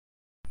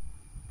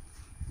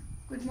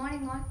Good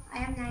morning all,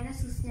 I am Nyna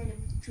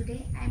Anoop.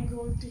 Today I am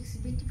going to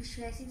exhibit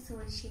visualizing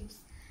solid shapes.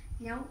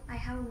 Now I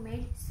have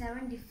made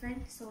 7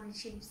 different solid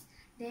shapes.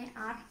 They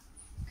are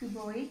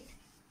cuboid,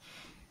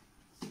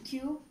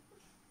 cube,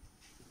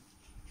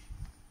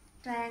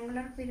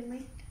 triangular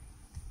pyramid,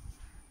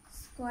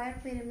 square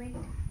pyramid,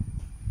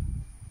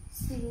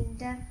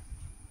 cylinder,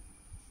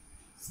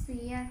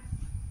 sphere,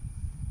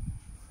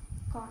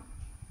 cone.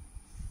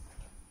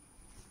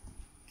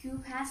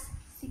 Cube has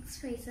 6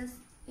 faces,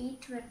 8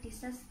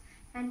 vertices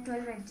and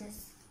 12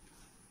 edges.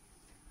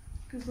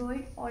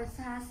 Cuboid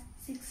also has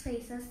 6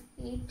 faces,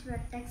 8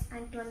 vertex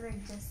and 12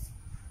 edges.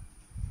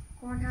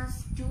 Cone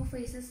has 2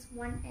 faces,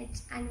 1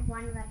 edge and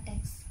 1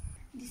 vertex.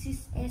 This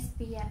is a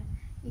sphere.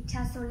 It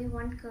has only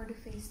one curved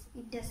face.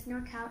 It does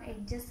not have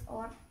edges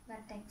or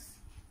vertex.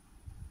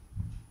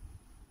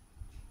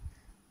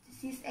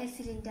 This is a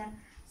cylinder.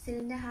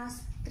 Cylinder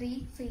has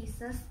 3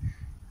 faces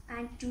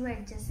and 2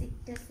 edges.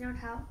 It does not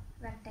have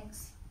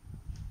vertex.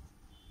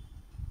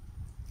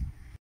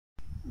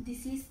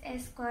 This is a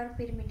square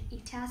pyramid.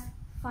 It has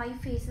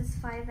 5 faces,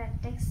 5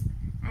 vertex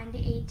and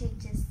 8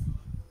 edges.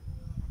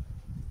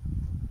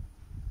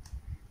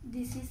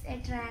 This is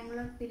a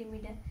triangular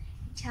pyramid.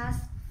 It has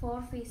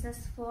 4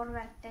 faces, 4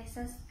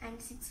 vertices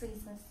and 6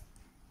 faces.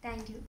 Thank you.